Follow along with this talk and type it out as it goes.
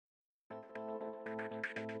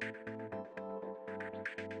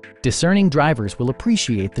Discerning drivers will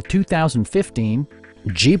appreciate the 2015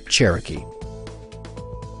 Jeep Cherokee.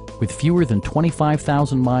 With fewer than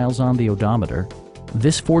 25,000 miles on the odometer,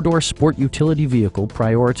 this four-door sport utility vehicle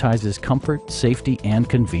prioritizes comfort, safety, and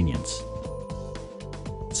convenience.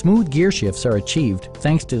 Smooth gear shifts are achieved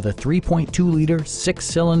thanks to the 3.2-liter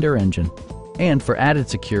six-cylinder engine. And for added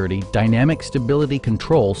security, dynamic stability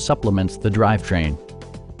control supplements the drivetrain.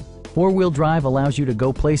 Four-wheel drive allows you to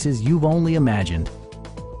go places you've only imagined.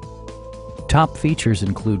 Top features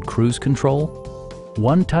include cruise control,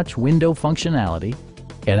 one-touch window functionality,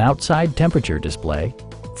 an outside temperature display,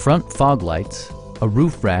 front fog lights, a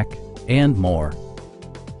roof rack, and more.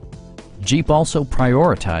 Jeep also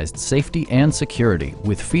prioritized safety and security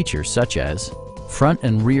with features such as front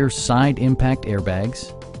and rear side impact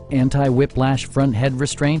airbags, anti-whiplash front head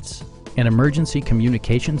restraints, an emergency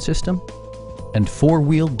communication system, and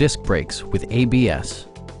four-wheel disc brakes with ABS.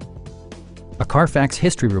 A Carfax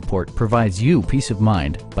history report provides you peace of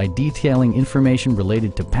mind by detailing information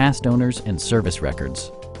related to past owners and service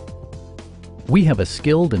records. We have a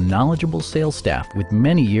skilled and knowledgeable sales staff with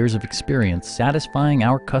many years of experience satisfying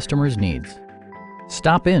our customers' needs.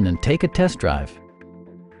 Stop in and take a test drive.